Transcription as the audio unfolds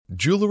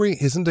Jewelry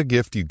isn't a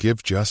gift you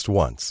give just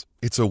once.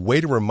 It's a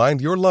way to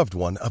remind your loved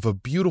one of a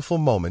beautiful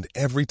moment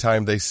every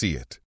time they see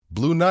it.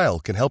 Blue Nile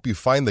can help you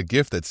find the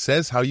gift that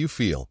says how you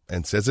feel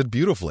and says it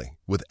beautifully,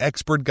 with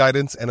expert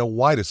guidance and a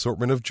wide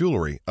assortment of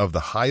jewelry of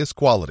the highest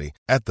quality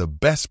at the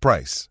best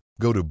price.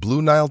 Go to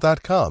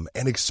BlueNile.com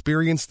and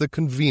experience the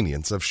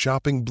convenience of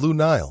shopping Blue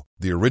Nile,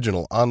 the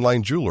original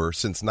online jeweler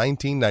since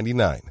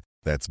 1999.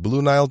 That's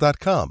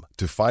BlueNile.com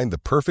to find the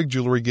perfect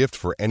jewelry gift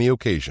for any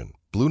occasion.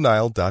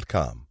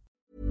 BlueNile.com.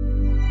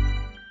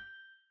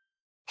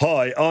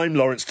 Hi, I'm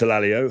Lawrence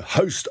Dallaglio,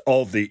 host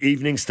of the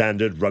Evening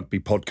Standard Rugby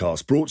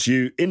Podcast, brought to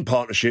you in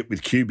partnership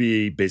with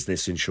QBE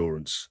Business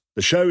Insurance.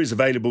 The show is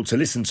available to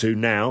listen to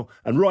now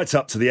and right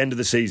up to the end of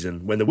the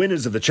season, when the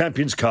winners of the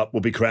Champions Cup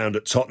will be crowned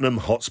at Tottenham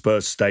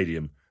Hotspur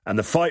Stadium, and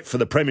the fight for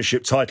the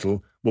Premiership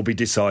title will be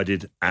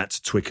decided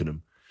at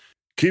Twickenham.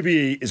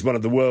 QBE is one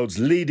of the world's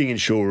leading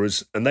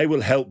insurers, and they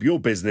will help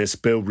your business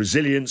build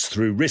resilience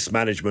through risk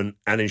management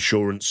and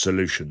insurance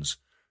solutions.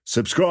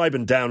 Subscribe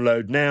and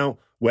download now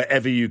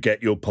wherever you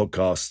get your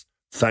podcasts.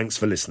 Thanks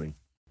for listening.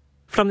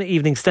 From the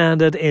Evening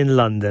Standard in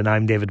London,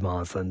 I'm David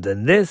Marsland,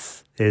 and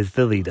this is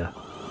The Leader.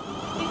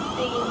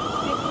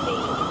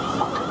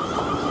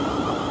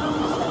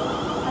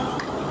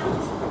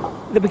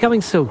 They're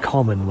becoming so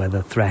common,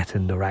 whether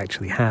threatened or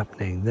actually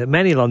happening, that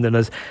many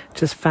Londoners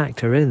just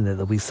factor in that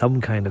there'll be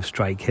some kind of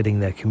strike hitting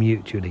their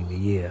commute during the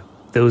year.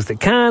 Those that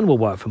can will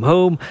work from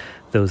home.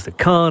 Those that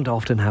can't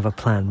often have a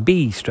plan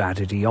B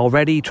strategy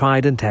already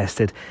tried and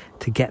tested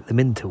to get them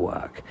into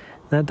work.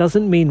 That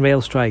doesn't mean rail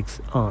strikes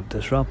aren't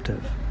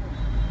disruptive.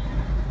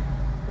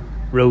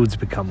 Roads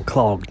become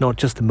clogged, not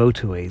just the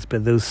motorways,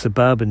 but those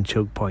suburban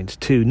choke points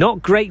too.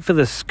 Not great for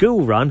the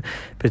school run,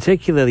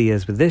 particularly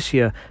as with this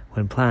year,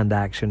 when planned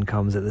action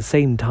comes at the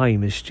same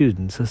time as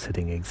students are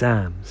sitting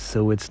exams.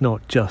 So it's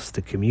not just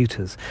the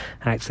commuters.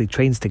 Actually,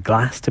 trains to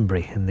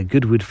Glastonbury and the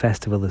Goodwood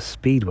Festival of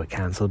Speed were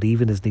cancelled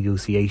even as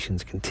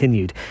negotiations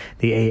continued.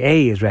 The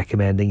AA is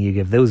recommending you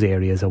give those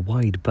areas a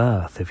wide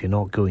berth if you're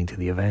not going to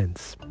the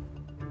events.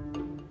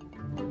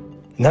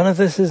 None of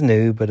this is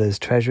new, but as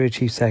Treasury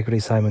Chief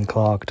Secretary Simon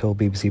Clarke told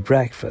BBC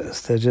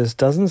Breakfast, there just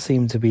doesn't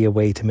seem to be a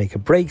way to make a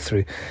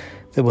breakthrough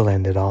that will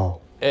end it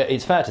all.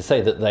 It's fair to say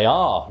that they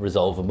are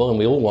resolvable, and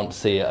we all want to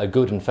see a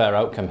good and fair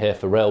outcome here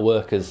for rail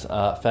workers,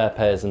 fare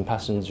payers and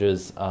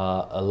passengers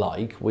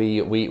alike.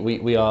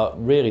 We are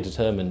really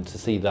determined to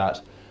see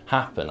that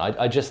happen.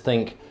 I just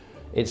think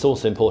it's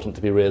also important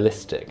to be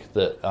realistic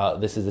that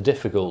this is a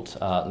difficult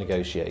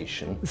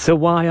negotiation. So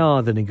why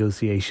are the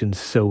negotiations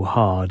so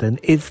hard,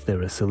 and is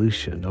there a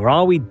solution? Or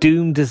are we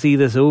doomed to see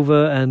this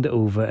over and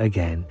over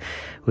again?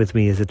 With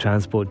me is a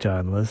transport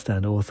journalist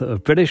and author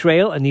of British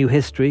Rail, A New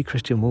History,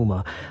 Christian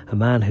Wolmar, a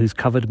man who's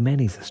covered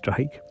many's a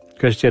strike.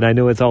 Christian, I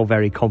know it's all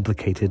very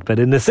complicated, but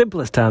in the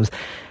simplest terms,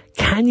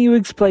 can you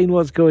explain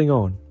what's going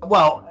on?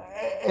 Well,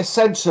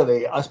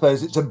 essentially, I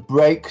suppose it's a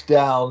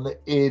breakdown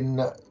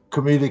in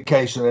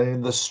communication and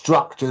in the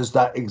structures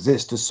that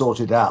exist to sort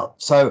it out.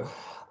 So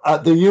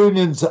the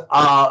unions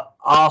are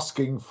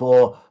asking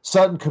for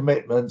certain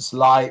commitments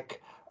like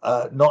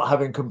not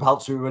having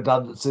compulsory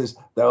redundancies.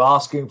 They're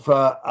asking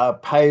for a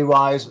pay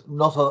rise,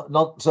 not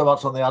so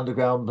much on the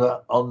underground,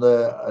 but on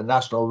the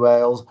national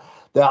rails.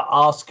 They're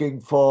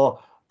asking for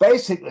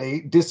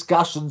basically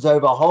discussions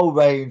over a whole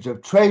range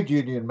of trade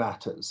union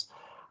matters.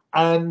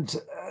 And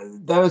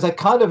there is a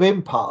kind of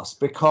impasse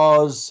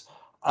because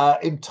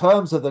in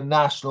terms of the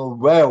National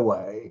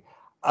Railway,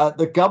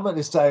 the government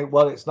is saying,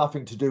 well, it's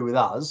nothing to do with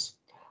us.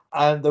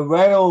 And the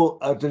Rail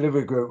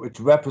Delivery Group, which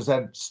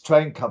represents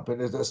train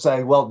companies, are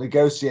saying, well,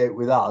 negotiate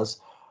with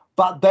us.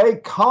 But they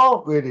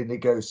can't really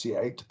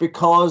negotiate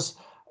because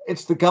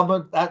it's the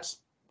government that's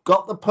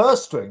got the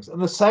purse strings.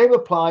 And the same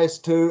applies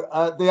to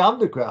the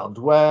Underground,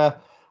 where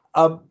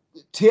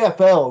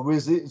TfL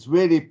is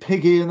really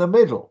piggy in the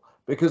middle.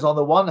 Because on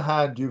the one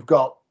hand, you've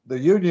got the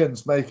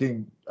unions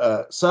making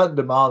certain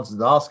demands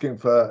and asking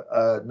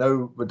for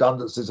no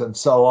redundancies and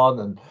so on,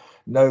 and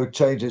no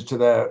changes to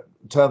their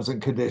terms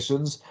and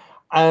conditions.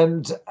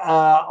 And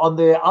on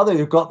the other,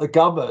 you've got the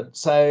government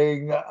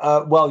saying,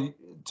 well,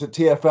 to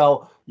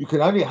TfL, you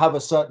can only have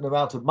a certain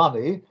amount of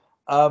money.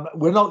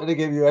 We're not going to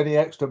give you any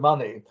extra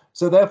money.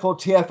 So therefore,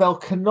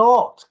 TfL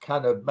cannot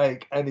kind of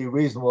make any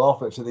reasonable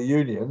offer to the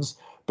unions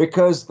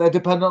because they're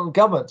dependent on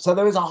government. So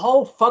there is a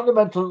whole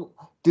fundamental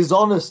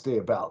dishonesty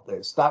about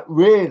this, that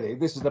really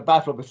this is a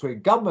battle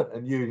between government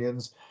and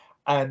unions,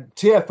 and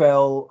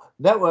TfL,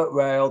 Network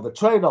Rail, the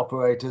train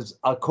operators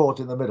are caught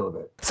in the middle of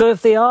it. So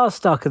if they are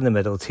stuck in the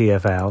middle,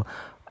 TfL,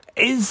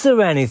 is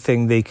there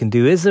anything they can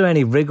do? Is there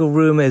any wriggle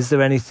room? Is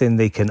there anything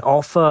they can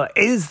offer?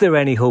 Is there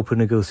any hope of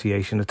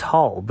negotiation at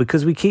all?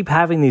 Because we keep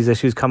having these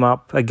issues come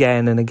up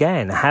again and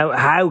again.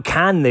 How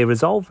can they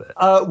resolve it?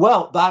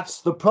 Well,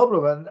 that's the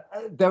problem.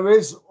 And there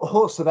is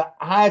also the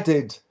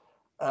added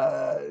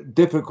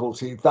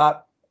difficulty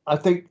that I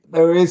think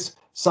there is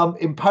some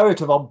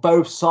imperative on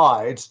both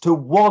sides to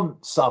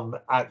want some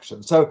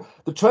action. So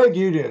the trade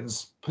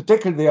unions,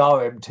 particularly the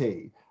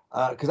RMT,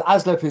 because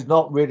ASLEF is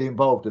not really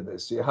involved in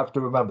this. You have to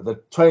remember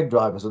the train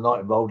drivers are not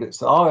involved. It's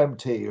the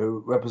RMT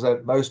who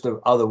represent most of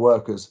other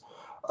workers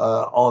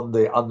on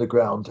the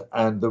underground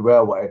and the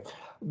railway.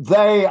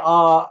 They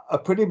are a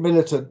pretty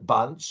militant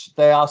bunch.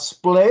 They are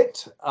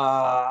split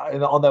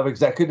on their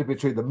executive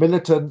between the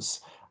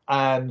militants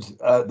and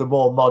the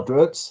more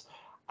moderates.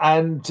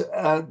 And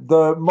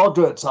the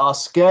moderates are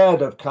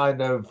scared of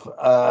kind of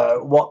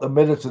what the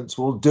militants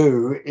will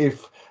do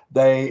if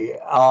they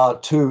are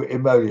too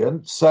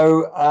emollient.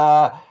 So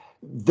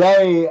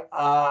they,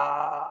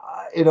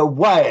 in a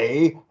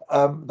way,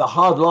 the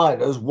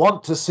hardliners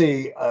want to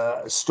see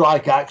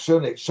strike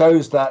action. It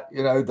shows that,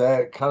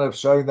 they're kind of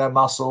showing their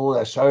muscle,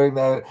 they're showing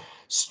their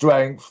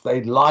strength.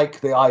 They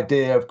like the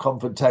idea of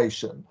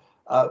confrontation.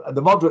 And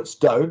the moderates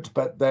don't,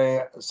 but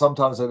they're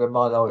sometimes in a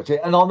minority.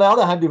 And on the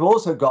other hand, you've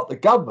also got the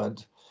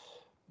government,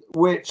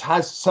 which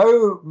has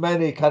so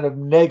many kind of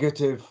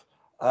negative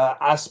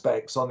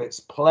aspects on its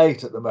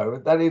plate at the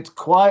moment that it's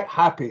quite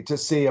happy to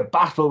see a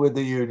battle with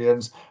the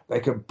unions. They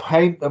can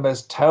paint them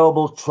as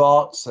terrible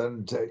trots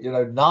and,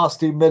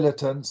 nasty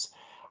militants.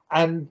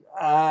 And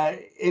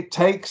it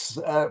takes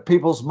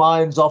people's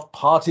minds off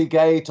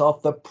Partygate,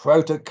 off the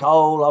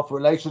protocol, off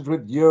relations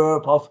with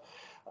Europe, off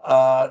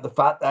the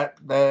fact that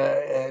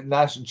the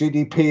national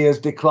GDP is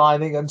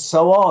declining and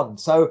so on.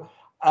 So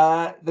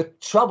the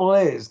trouble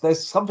is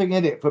there's something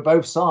in it for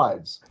both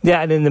sides.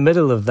 Yeah, and in the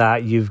middle of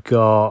that, you've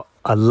got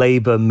a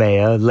Labour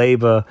mayor.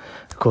 Labour,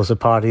 of course, a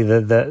party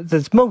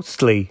that's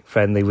mostly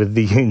friendly with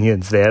the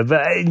unions there.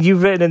 But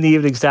you've written in the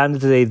Evening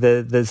Standard today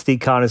that Steve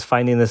Khan is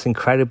finding this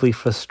incredibly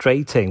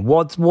frustrating.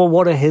 What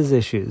are his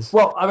issues?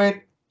 Well, I mean,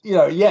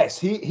 yes,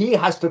 he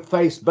has to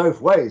face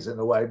both ways in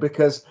a way,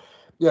 because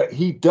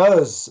he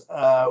does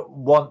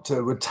want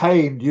to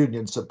retain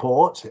union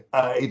support.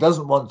 He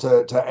doesn't want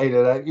to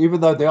alienate,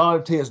 even though the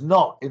RMT is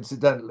not,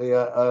 incidentally,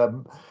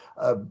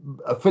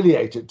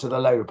 affiliated to the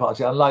Labour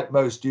Party. Unlike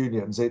most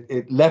unions,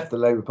 it left the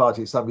Labour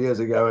Party some years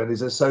ago and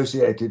is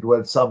associated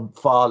with some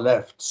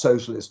far-left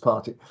socialist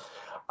party.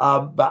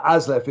 But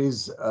ASLEF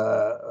is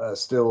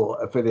still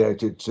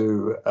affiliated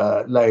to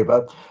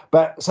Labour.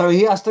 But so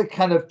he has to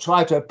kind of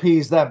try to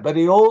appease them. But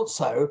he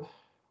also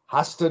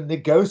has to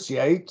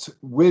negotiate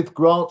with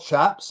Grant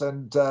Shapps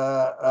and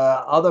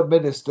other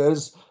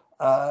ministers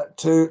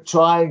to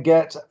try and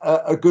get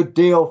a good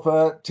deal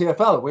for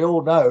TfL. We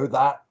all know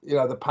that,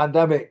 the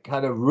pandemic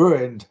kind of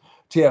ruined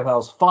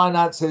TfL's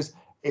finances.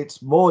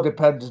 It's more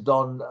dependent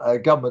on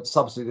government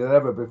subsidy than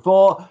ever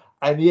before.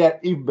 And yet,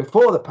 even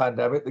before the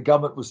pandemic, the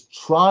government was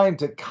trying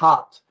to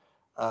cut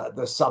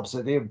the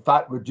subsidy, in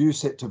fact,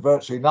 reduce it to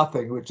virtually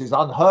nothing, which is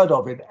unheard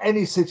of in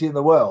any city in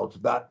the world,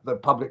 that the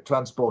public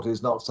transport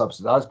is not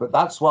subsidized. But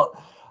that's what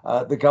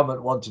the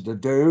government wanted to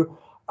do.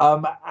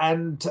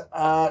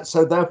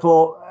 So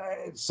therefore,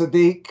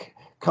 Sadiq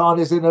Khan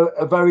is in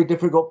a very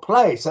difficult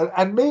place.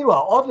 And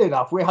meanwhile, oddly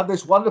enough, we have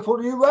this wonderful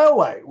new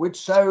railway, which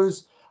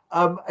shows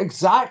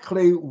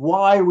exactly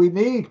why we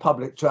need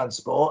public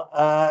transport.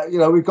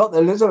 We've got the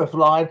Elizabeth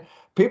line.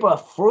 People are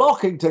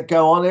flocking to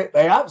go on it.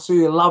 They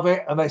absolutely love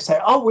it. And they say,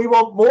 oh, we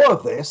want more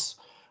of this.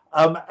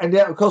 And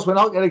yet, of course, we're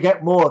not going to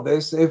get more of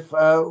this if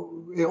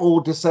it all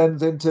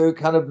descends into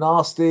kind of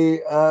nasty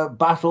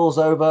battles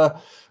over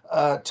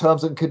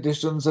terms and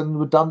conditions and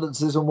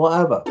redundancies and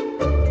whatever.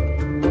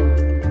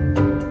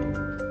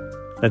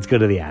 Let's go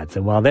to the ads.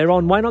 And while they're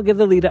on, why not give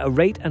the leader a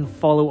rate and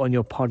follow on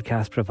your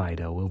podcast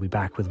provider? We'll be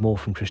back with more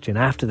from Christian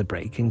after the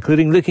break,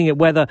 including looking at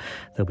whether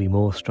there'll be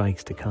more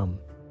strikes to come.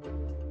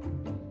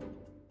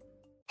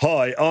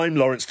 Hi, I'm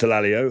Lawrence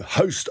Dallaglio,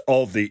 host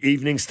of the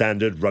Evening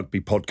Standard Rugby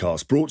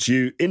Podcast, brought to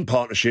you in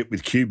partnership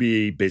with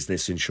QBE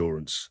Business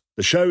Insurance.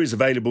 The show is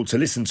available to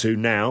listen to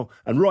now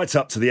and right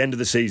up to the end of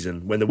the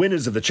season, when the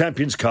winners of the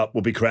Champions Cup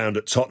will be crowned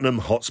at Tottenham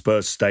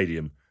Hotspur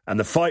Stadium, and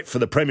the fight for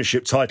the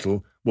Premiership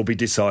title will be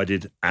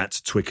decided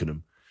at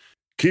Twickenham.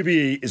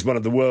 QBE is one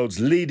of the world's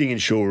leading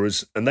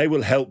insurers, and they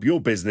will help your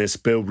business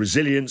build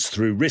resilience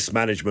through risk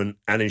management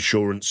and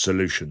insurance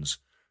solutions.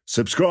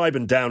 Subscribe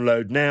and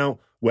download now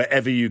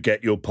wherever you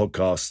get your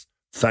podcasts.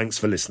 Thanks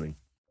for listening.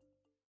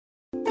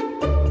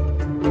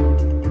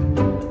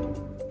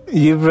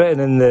 You've written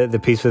in the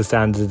piece for the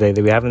Standard today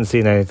that we haven't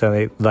seen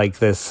anything like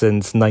this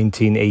since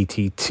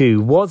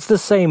 1982. What's the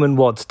same and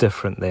what's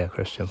different there,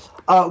 Christian?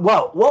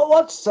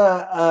 What's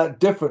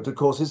different, of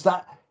course, is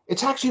that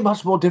it's actually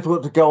much more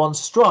difficult to go on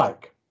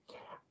strike.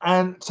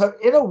 And so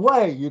in a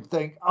way, you'd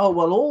think, oh,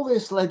 well, all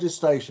this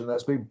legislation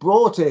that's been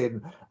brought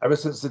in ever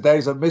since the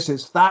days of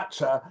Mrs.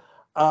 Thatcher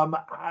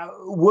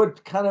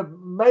would kind of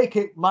make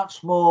it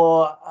much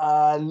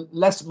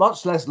less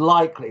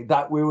likely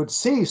that we would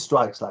see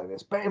strikes like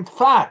this. But in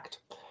fact,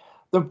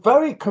 the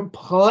very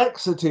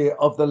complexity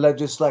of the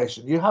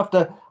legislation, you have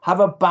to have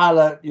a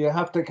ballot, you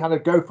have to kind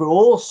of go through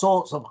all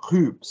sorts of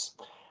hoops.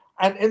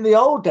 And in the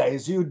old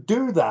days, you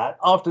do that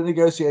after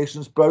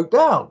negotiations broke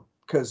down,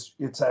 because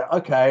you'd say,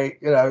 okay,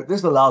 this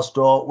is the last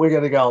straw, we're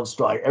going to go on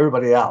strike,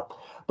 everybody out.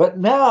 But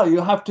now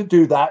you have to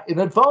do that in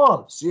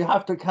advance. You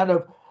have to kind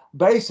of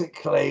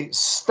basically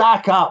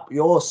stack up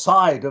your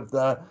side of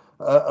the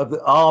of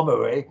the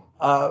armory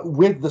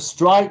with the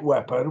strike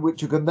weapon,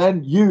 which you can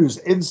then use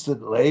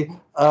instantly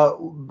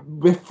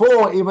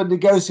before even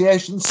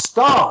negotiations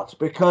start,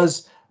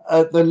 because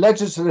the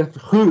legislative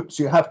hoops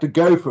you have to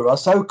go through are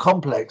so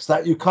complex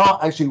that you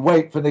can't actually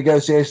wait for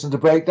negotiations to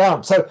break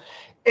down. So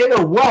in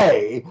a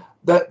way,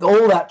 that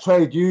all that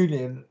trade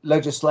union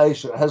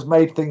legislation has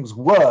made things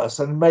worse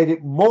and made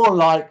it more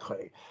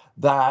likely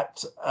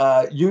that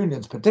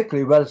unions,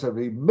 particularly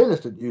relatively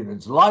militant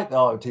unions like the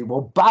RMT,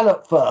 will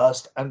ballot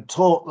first and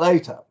talk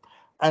later.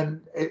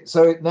 And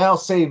so it now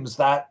seems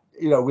that,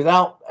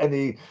 without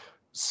any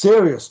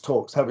serious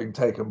talks having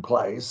taken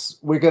place,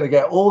 we're going to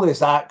get all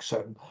this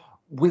action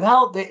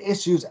without the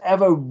issues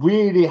ever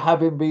really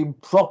having been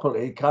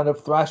properly kind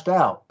of thrashed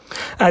out.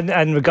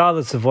 And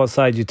regardless of what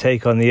side you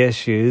take on the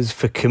issues,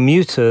 for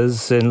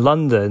commuters in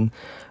London,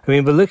 I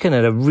mean, we're looking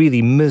at a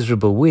really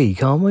miserable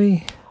week, aren't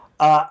we?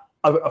 I'm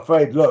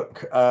afraid,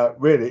 look,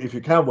 really, if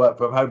you can work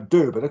from home,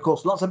 do. But of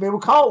course, lots of people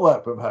can't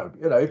work from home.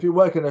 If you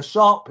work in a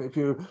shop, if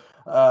you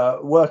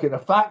work in a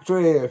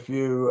factory, if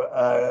you're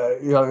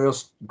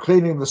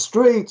cleaning the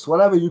streets,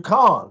 whatever, you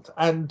can't.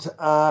 And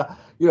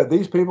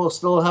these people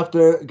still have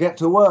to get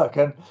to work.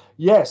 And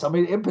yes, I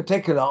mean, in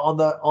particular, on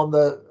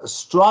the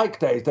strike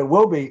days, there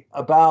will be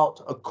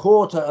about a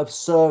quarter of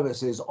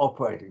services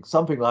operating,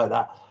 something like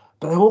that.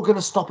 But they're all going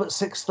to stop at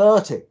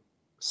 6:30.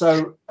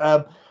 So,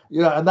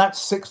 and that's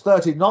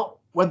 6:30, not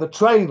when the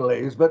train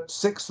leaves, but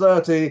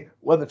 6:30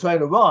 when the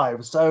train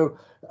arrives. So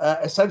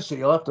essentially,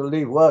 you'll have to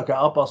leave work at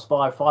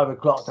 5:30, 5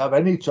 o'clock to have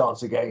any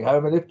chance of getting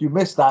home. And if you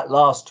miss that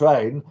last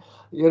train,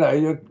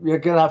 you're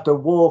going to have to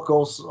walk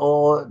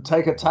or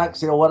take a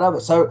taxi or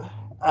whatever. So,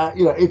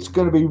 it's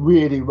going to be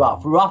really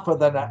rougher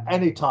than at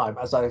any time,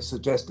 as I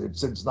suggested,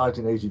 since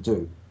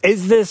 1982.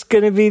 Is this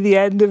going to be the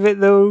end of it,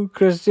 though,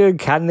 Christian?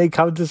 Can they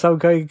come to some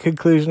kind of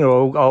conclusion,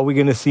 or are we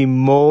going to see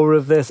more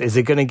of this? Is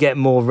it going to get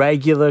more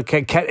regular?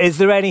 Is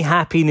there any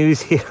happy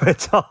news here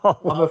at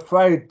all? I'm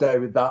afraid,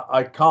 David, that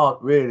I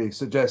can't really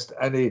suggest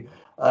any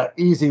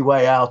easy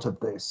way out of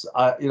this.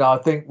 I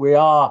think we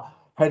are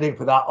heading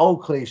for that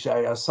old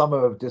cliche, a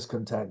summer of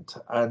discontent,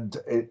 and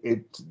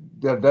it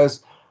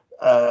does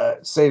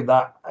seem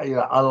that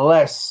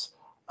unless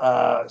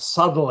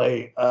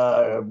suddenly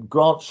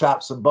Grant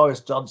Shapps and Boris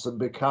Johnson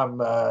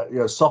become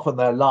soften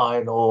their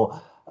line, or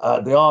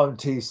the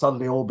RMT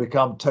suddenly all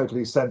become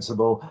totally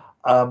sensible,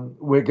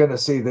 we're going to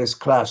see this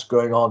clash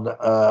going on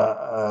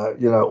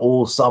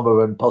all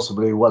summer and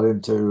possibly well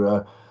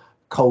into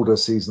colder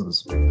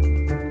seasons.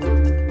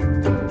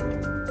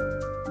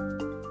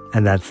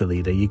 And that's The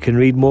Leader. You can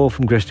read more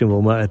from Christian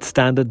Wulmer at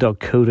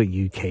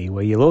standard.co.uk,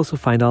 where you'll also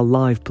find our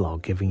live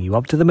blog giving you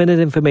up-to-the-minute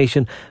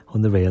information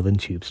on the rail and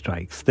tube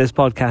strikes. This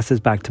podcast is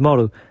back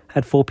tomorrow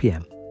at 4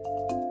 p.m.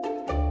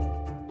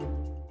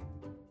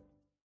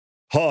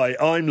 Hi,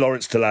 I'm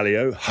Lawrence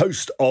Dallaglio,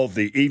 host of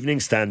the Evening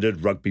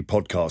Standard Rugby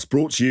Podcast,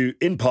 brought to you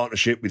in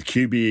partnership with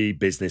QBE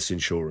Business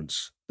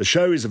Insurance. The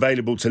show is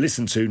available to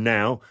listen to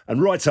now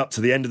and right up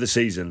to the end of the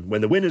season, when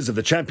the winners of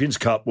the Champions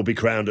Cup will be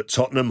crowned at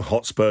Tottenham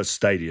Hotspur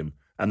Stadium,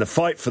 and the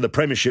fight for the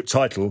Premiership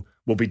title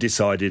will be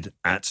decided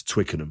at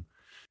Twickenham.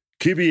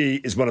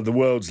 QBE is one of the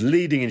world's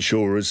leading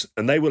insurers,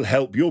 and they will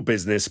help your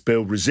business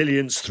build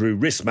resilience through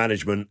risk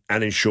management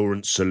and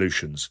insurance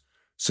solutions.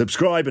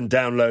 Subscribe and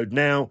download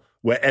now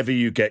wherever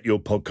you get your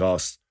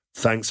podcasts.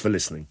 Thanks for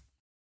listening.